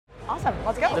Awesome,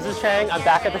 let's go. This is Chang. I'm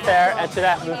back at the fair, and today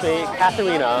I have with me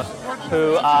Katharina,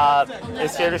 who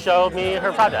is here to show me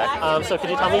her project. So could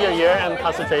you tell me your year and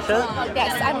concentration?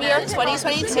 Yes, I'm year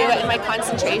 2022, and my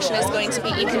concentration is going to be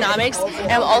economics,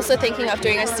 and I'm also thinking of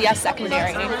doing a CS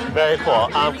secondary. Very cool.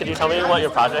 Could you tell me what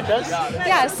your project is?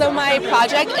 Yeah, so my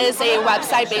project is a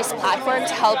website-based platform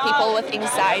to help people with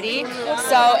anxiety.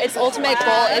 So its ultimate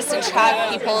goal is to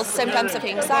track people's symptoms of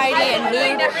anxiety and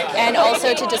mood, and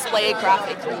also to display it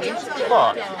graphically.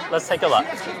 Cool. Let's take a look.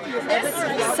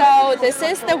 So this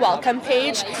is the welcome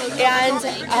page,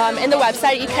 and in the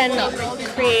website you can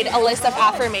create a list of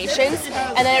affirmations,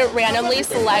 and then it randomly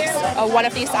selects one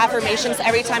of these affirmations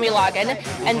every time you log in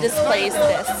and displays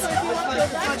this.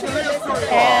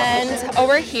 And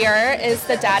over here is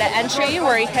the data entry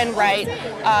where you can write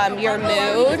your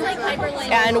mood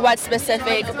and what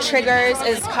specific triggers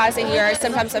is causing your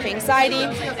symptoms of anxiety,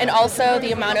 and also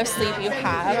the amount of sleep you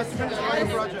have.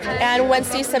 And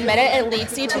once you submit it, it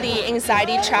leads you to the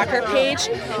anxiety tracker page.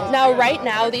 Now, right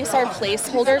now, these are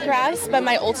placeholder graphs, but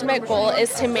my ultimate goal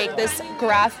is to make this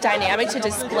graph dynamic to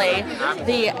display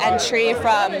the entry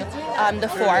from the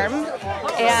form.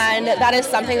 And that is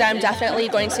something that I'm definitely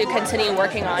going to continue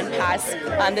working on past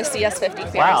the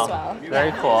CS50 Fair as well.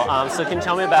 Very cool. So can you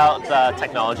tell me about the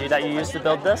technology that you use to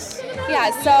build this?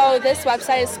 Yeah, so this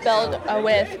website is built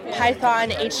with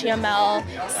Python, HTML,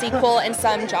 SQL, and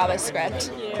some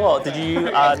JavaScript. Cool. Did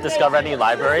you discover any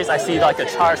libraries? I see like a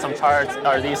chart. Some charts.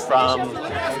 Are these from?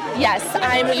 Yes,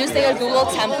 I'm using a Google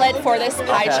template for this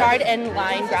pie chart and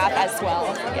line graph as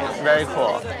well. Yeah. Very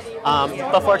cool.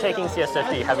 Before taking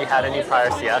CS50, have you had any prior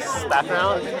CS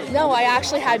background? No, I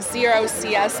actually had zero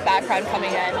CS background coming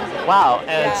in. Wow.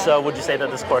 And so would you say that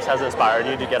this course has inspired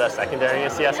you to get a secondary in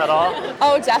CS at all?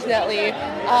 Oh, definitely.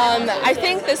 I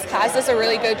think this class does a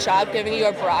really good job giving you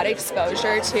a broad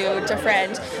exposure to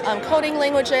different coding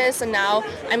languages, and now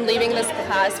I'm leaving this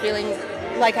class feeling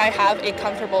like I have a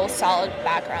comfortable, solid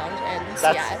background in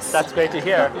CS. That's great to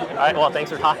hear. All right, well, thanks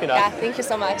for talking to us. Yeah, thank you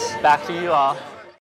so much. Back to you all.